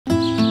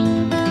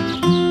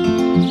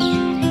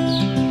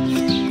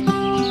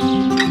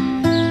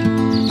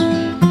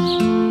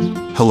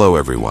Hello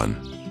everyone,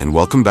 and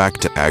welcome back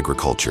to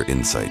Agriculture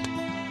Insight.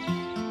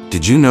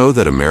 Did you know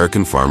that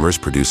American farmers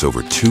produce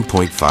over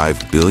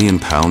 2.5 billion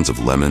pounds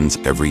of lemons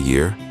every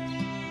year?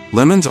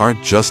 Lemons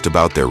aren't just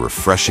about their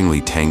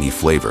refreshingly tangy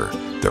flavor,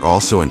 they're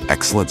also an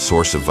excellent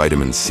source of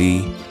vitamin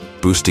C,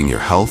 boosting your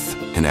health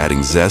and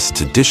adding zest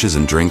to dishes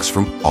and drinks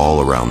from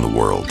all around the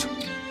world.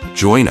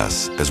 Join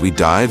us as we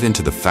dive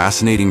into the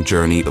fascinating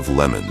journey of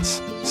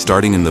lemons,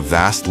 starting in the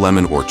vast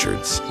lemon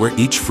orchards, where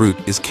each fruit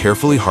is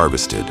carefully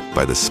harvested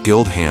by the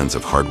skilled hands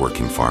of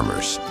hardworking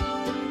farmers.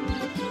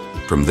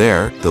 From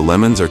there, the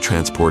lemons are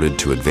transported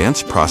to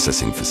advanced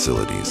processing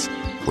facilities,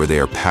 where they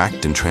are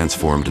packed and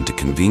transformed into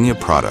convenient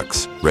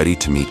products ready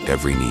to meet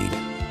every need.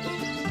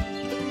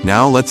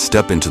 Now let's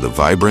step into the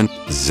vibrant,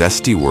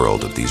 zesty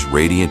world of these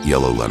radiant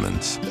yellow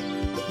lemons.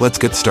 Let's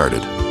get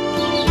started.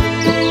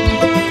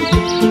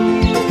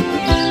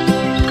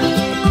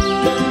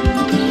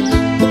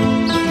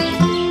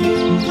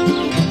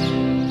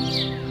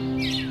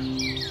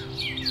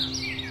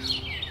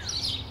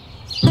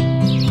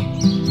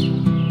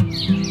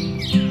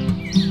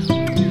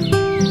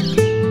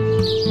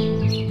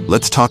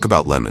 Let's talk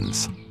about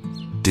lemons.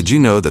 Did you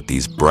know that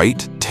these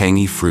bright,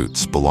 tangy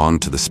fruits belong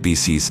to the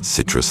species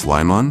Citrus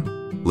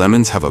limon?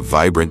 Lemons have a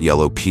vibrant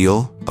yellow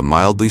peel, a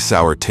mildly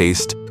sour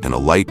taste, and a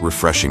light,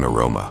 refreshing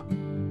aroma.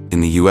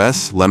 In the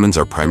US, lemons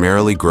are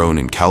primarily grown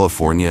in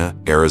California,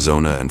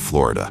 Arizona, and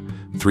Florida,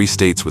 3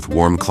 states with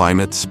warm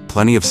climates,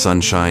 plenty of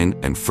sunshine,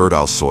 and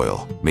fertile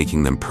soil,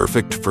 making them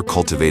perfect for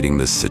cultivating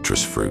this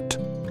citrus fruit.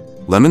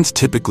 Lemons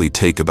typically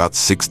take about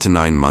 6 to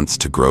 9 months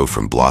to grow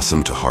from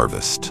blossom to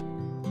harvest.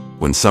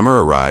 When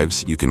summer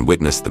arrives, you can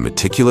witness the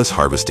meticulous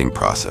harvesting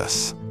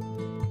process.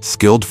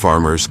 Skilled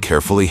farmers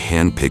carefully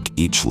handpick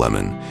each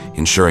lemon,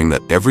 ensuring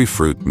that every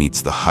fruit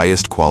meets the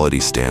highest quality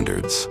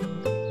standards.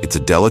 It's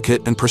a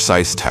delicate and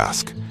precise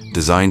task,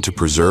 designed to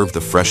preserve the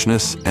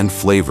freshness and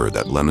flavor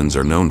that lemons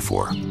are known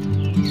for.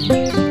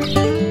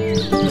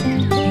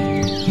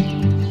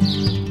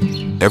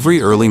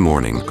 Every early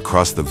morning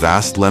across the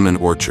vast lemon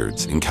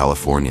orchards in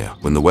California,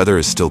 when the weather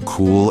is still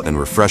cool and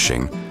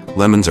refreshing,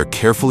 lemons are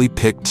carefully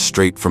picked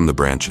straight from the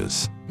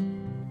branches.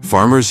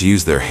 Farmers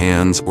use their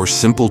hands or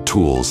simple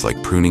tools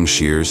like pruning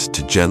shears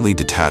to gently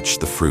detach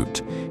the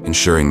fruit,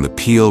 ensuring the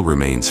peel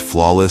remains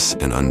flawless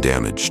and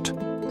undamaged.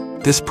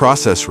 This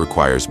process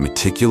requires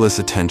meticulous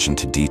attention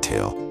to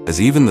detail, as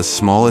even the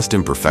smallest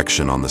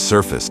imperfection on the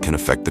surface can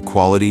affect the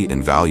quality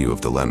and value of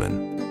the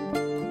lemon.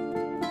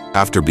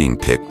 After being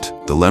picked,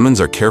 the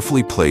lemons are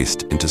carefully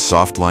placed into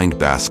soft-lined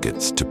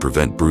baskets to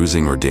prevent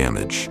bruising or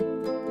damage.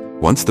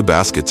 Once the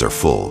baskets are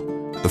full,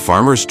 the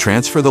farmers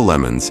transfer the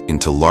lemons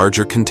into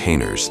larger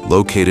containers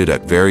located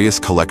at various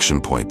collection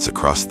points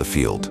across the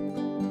field.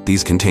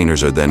 These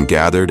containers are then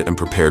gathered and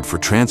prepared for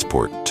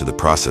transport to the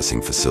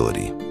processing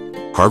facility.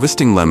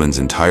 Harvesting lemons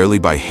entirely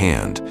by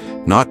hand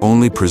not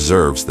only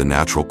preserves the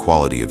natural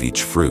quality of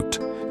each fruit,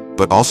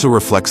 but also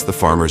reflects the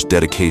farmer's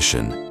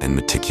dedication and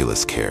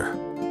meticulous care.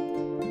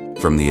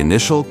 From the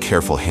initial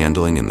careful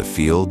handling in the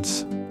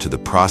fields to the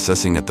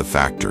processing at the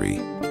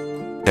factory,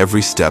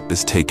 every step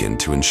is taken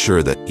to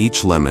ensure that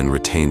each lemon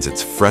retains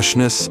its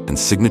freshness and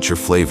signature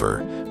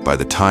flavor by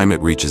the time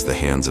it reaches the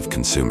hands of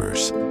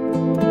consumers.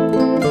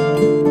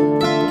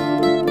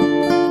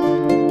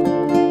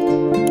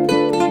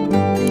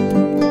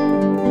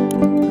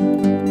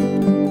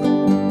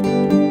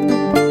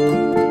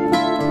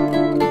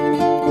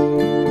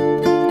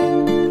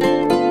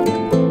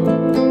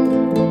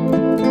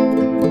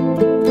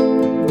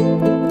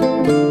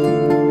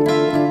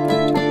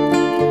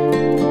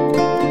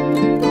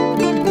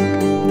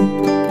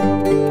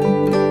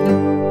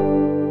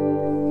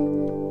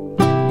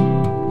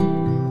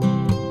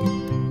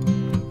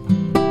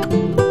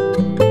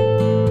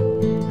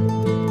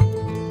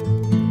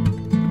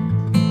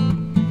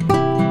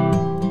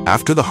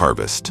 After the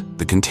harvest,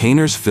 the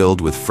containers filled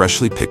with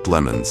freshly picked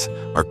lemons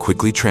are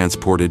quickly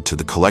transported to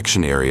the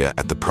collection area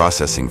at the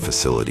processing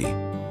facility.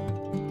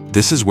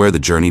 This is where the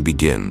journey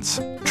begins,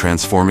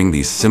 transforming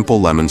these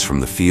simple lemons from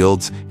the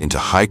fields into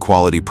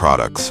high-quality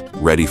products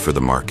ready for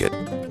the market.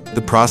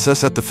 The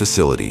process at the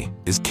facility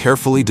is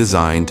carefully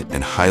designed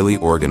and highly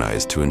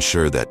organized to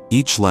ensure that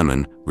each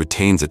lemon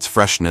retains its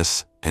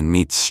freshness and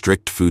meets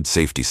strict food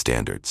safety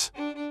standards.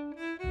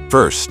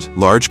 First,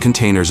 large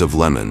containers of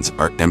lemons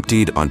are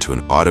emptied onto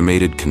an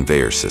automated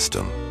conveyor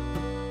system.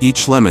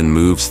 Each lemon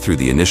moves through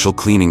the initial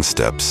cleaning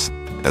steps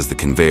as the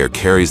conveyor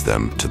carries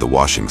them to the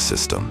washing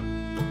system.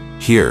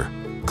 Here,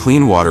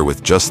 clean water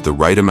with just the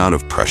right amount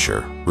of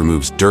pressure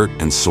removes dirt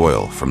and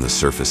soil from the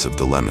surface of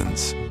the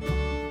lemons.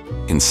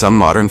 In some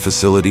modern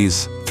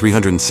facilities,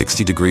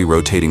 360-degree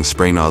rotating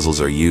spray nozzles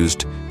are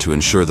used to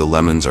ensure the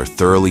lemons are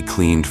thoroughly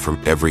cleaned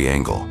from every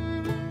angle.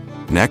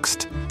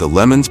 Next, the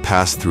lemons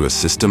pass through a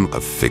system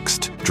of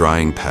fixed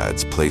drying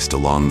pads placed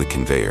along the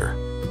conveyor.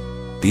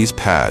 These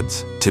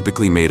pads,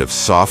 typically made of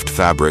soft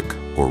fabric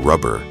or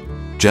rubber,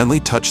 gently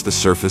touch the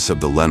surface of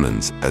the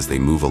lemons as they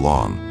move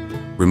along,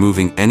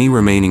 removing any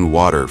remaining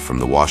water from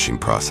the washing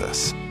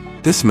process.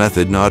 This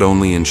method not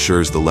only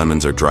ensures the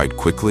lemons are dried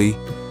quickly,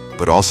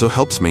 but also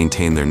helps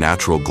maintain their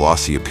natural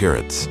glossy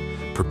appearance,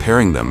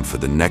 preparing them for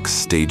the next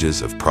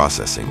stages of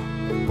processing.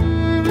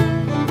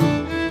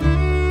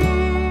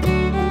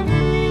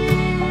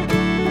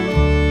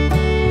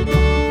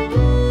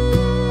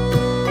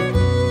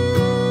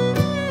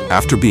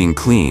 After being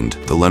cleaned,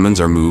 the lemons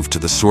are moved to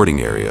the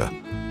sorting area,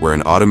 where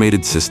an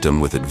automated system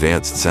with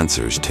advanced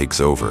sensors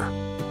takes over.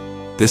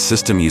 This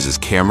system uses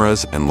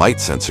cameras and light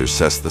sensors to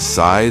assess the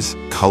size,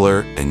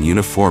 color, and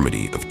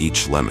uniformity of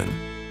each lemon.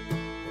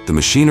 The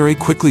machinery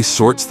quickly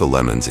sorts the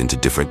lemons into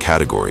different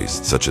categories,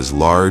 such as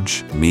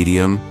large,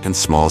 medium, and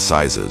small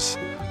sizes,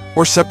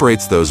 or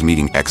separates those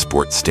meeting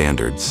export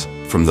standards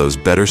from those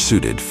better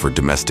suited for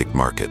domestic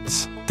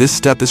markets. This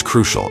step is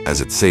crucial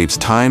as it saves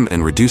time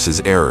and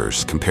reduces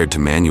errors compared to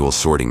manual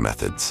sorting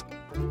methods.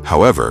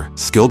 However,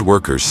 skilled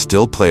workers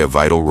still play a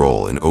vital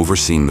role in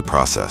overseeing the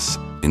process,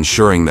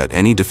 ensuring that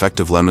any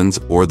defective lemons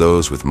or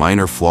those with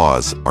minor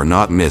flaws are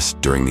not missed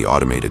during the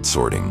automated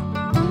sorting.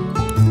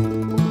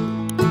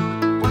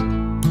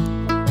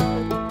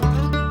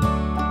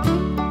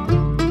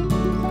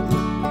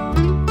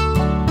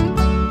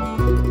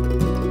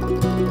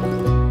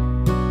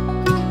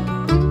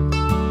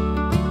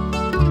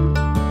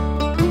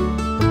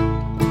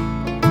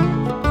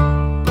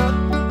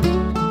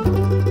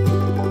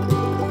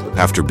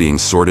 After being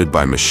sorted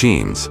by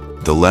machines,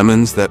 the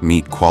lemons that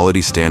meet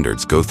quality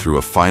standards go through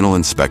a final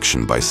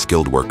inspection by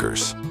skilled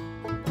workers.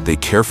 They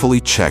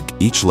carefully check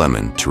each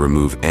lemon to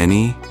remove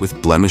any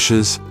with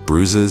blemishes,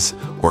 bruises,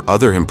 or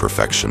other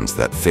imperfections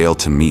that fail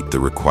to meet the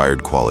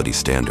required quality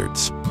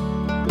standards.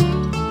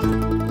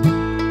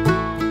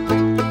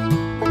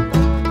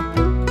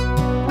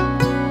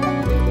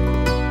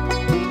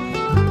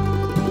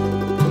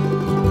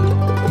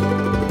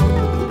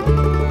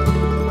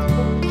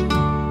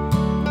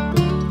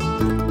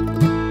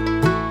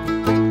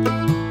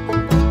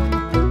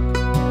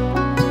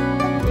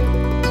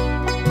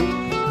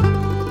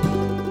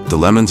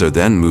 The lemons are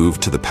then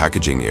moved to the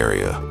packaging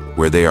area,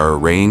 where they are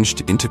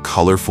arranged into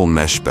colorful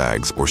mesh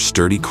bags or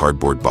sturdy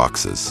cardboard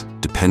boxes,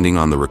 depending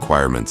on the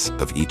requirements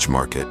of each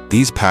market.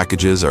 These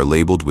packages are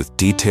labeled with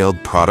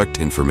detailed product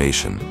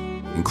information,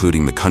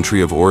 including the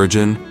country of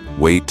origin,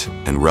 weight,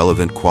 and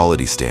relevant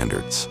quality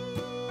standards.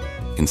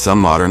 In some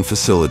modern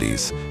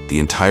facilities, the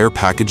entire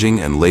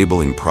packaging and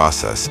labeling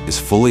process is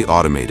fully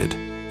automated,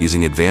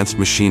 using advanced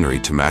machinery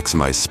to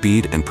maximize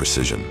speed and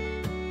precision.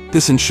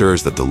 This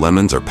ensures that the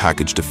lemons are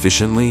packaged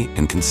efficiently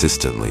and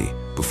consistently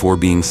before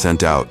being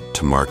sent out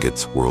to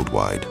markets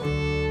worldwide.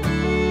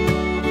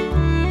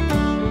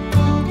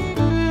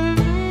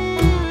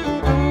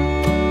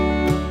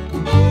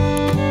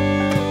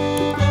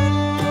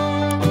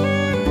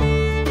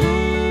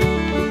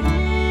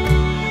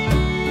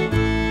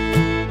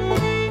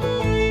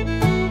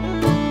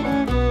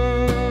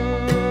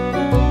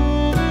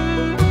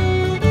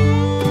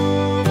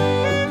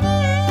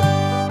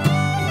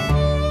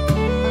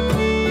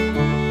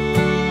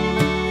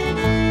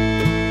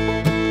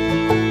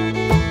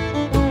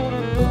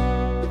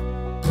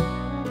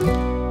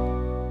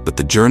 But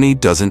the journey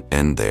doesn't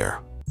end there.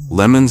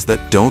 Lemons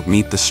that don't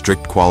meet the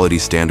strict quality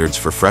standards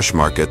for fresh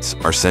markets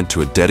are sent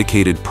to a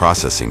dedicated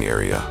processing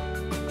area.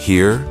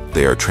 Here,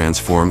 they are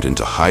transformed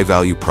into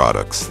high-value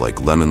products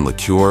like lemon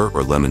liqueur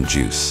or lemon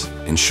juice,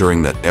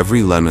 ensuring that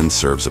every lemon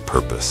serves a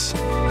purpose.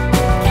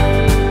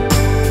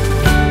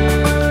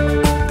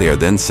 They are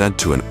then sent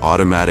to an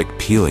automatic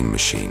peeling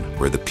machine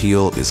where the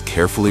peel is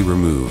carefully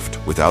removed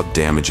without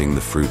damaging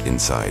the fruit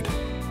inside.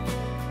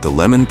 The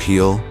lemon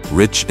peel,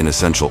 rich in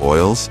essential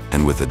oils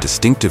and with a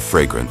distinctive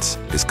fragrance,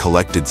 is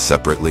collected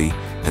separately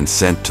and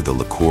sent to the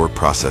liqueur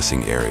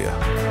processing area.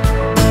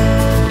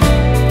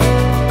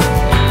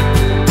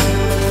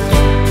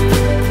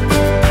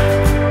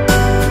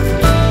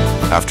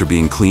 After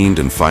being cleaned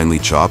and finely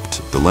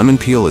chopped, the lemon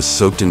peel is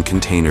soaked in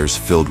containers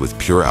filled with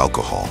pure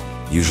alcohol,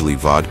 usually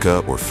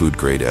vodka or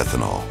food-grade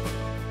ethanol.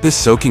 This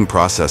soaking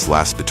process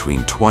lasts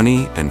between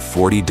 20 and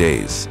 40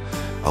 days,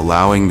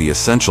 allowing the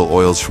essential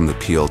oils from the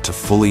peel to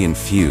fully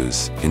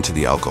infuse into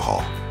the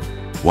alcohol.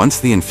 Once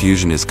the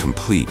infusion is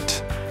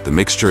complete, the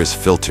mixture is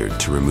filtered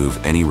to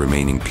remove any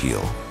remaining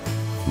peel,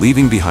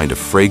 leaving behind a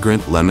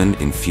fragrant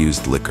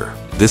lemon-infused liquor.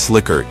 This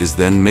liquor is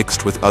then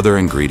mixed with other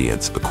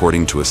ingredients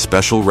according to a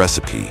special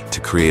recipe to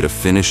create a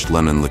finished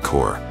lemon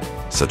liqueur,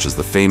 such as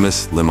the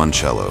famous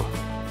limoncello.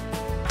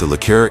 The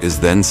liqueur is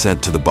then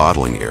sent to the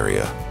bottling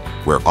area,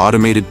 where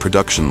automated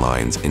production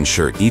lines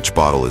ensure each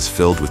bottle is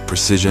filled with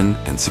precision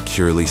and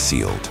securely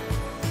sealed.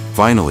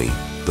 Finally,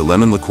 the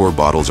lemon liqueur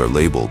bottles are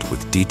labeled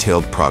with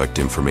detailed product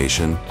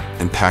information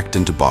and packed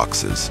into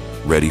boxes,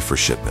 ready for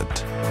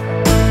shipment.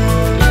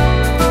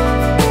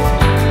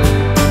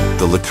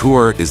 The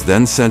liqueur is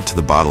then sent to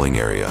the bottling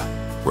area,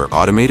 where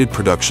automated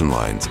production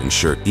lines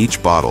ensure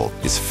each bottle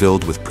is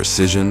filled with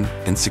precision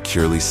and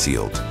securely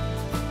sealed.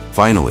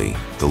 Finally,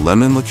 the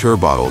lemon liqueur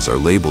bottles are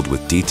labeled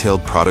with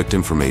detailed product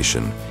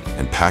information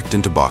and packed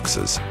into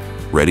boxes,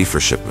 ready for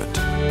shipment.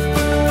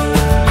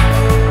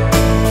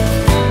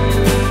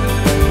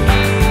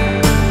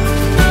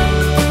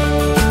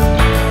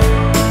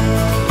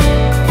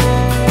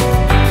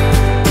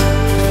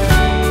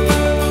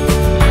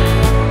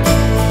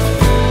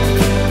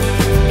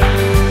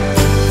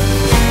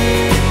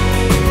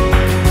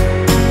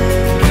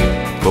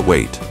 But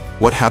wait,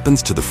 what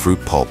happens to the fruit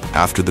pulp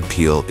after the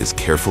peel is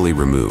carefully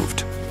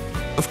removed?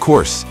 Of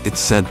course, it's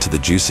sent to the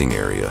juicing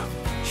area.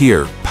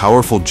 Here,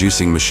 powerful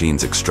juicing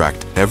machines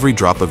extract every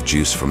drop of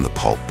juice from the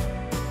pulp.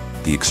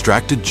 The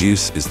extracted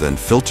juice is then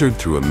filtered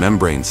through a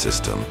membrane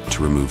system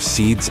to remove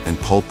seeds and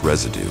pulp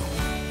residue.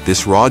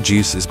 This raw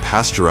juice is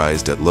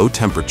pasteurized at low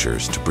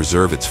temperatures to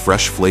preserve its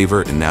fresh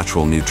flavor and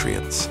natural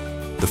nutrients.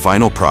 The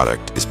final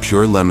product is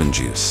pure lemon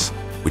juice,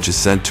 which is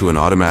sent to an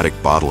automatic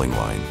bottling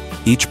line.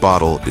 Each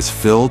bottle is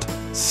filled,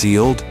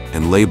 sealed,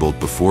 and labeled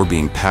before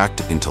being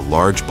packed into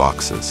large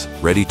boxes,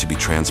 ready to be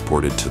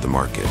transported to the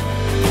market.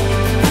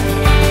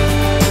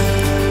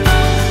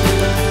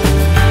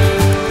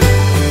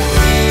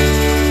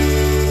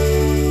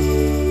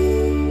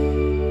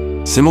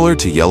 Similar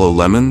to yellow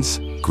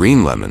lemons,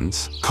 green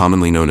lemons,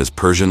 commonly known as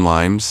Persian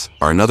limes,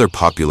 are another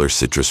popular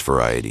citrus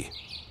variety.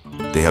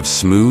 They have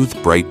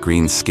smooth, bright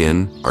green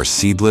skin, are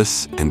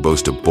seedless, and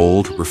boast a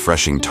bold,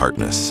 refreshing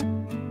tartness.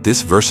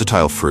 This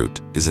versatile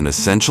fruit is an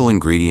essential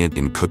ingredient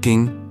in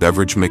cooking,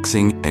 beverage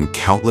mixing, and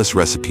countless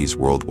recipes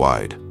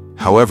worldwide.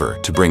 However,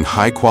 to bring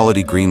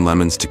high-quality green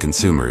lemons to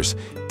consumers,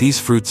 these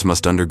fruits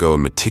must undergo a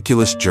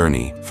meticulous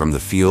journey from the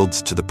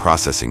fields to the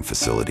processing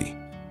facility.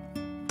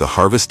 The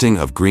harvesting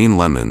of green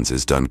lemons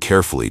is done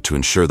carefully to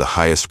ensure the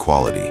highest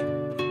quality.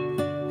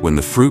 When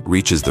the fruit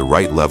reaches the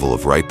right level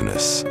of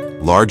ripeness,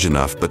 large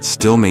enough but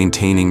still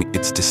maintaining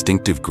its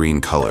distinctive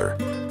green color,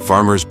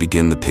 farmers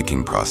begin the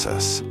picking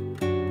process.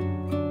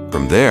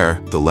 From there,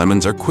 the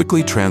lemons are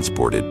quickly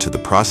transported to the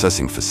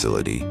processing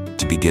facility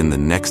to begin the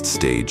next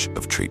stage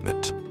of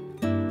treatment.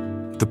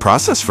 The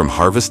process from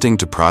harvesting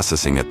to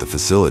processing at the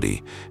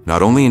facility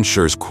not only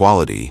ensures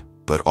quality,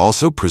 but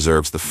also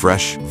preserves the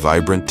fresh,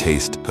 vibrant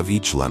taste of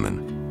each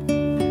lemon.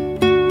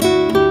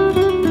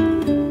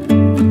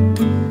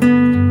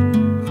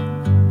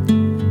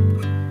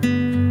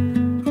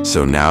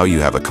 So now you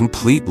have a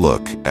complete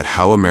look at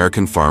how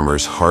American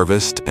farmers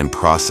harvest and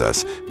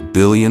process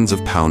billions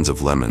of pounds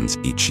of lemons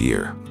each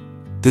year.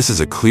 This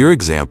is a clear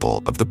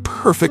example of the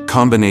perfect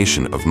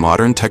combination of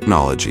modern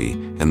technology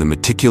and the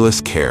meticulous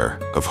care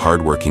of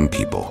hardworking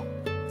people.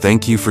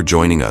 Thank you for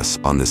joining us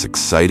on this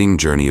exciting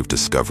journey of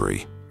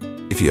discovery.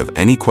 If you have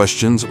any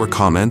questions or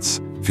comments,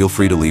 feel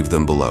free to leave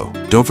them below.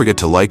 Don't forget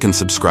to like and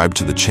subscribe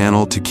to the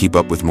channel to keep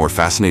up with more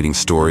fascinating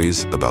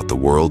stories about the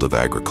world of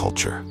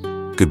agriculture.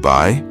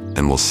 Goodbye,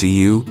 and we'll see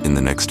you in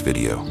the next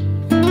video.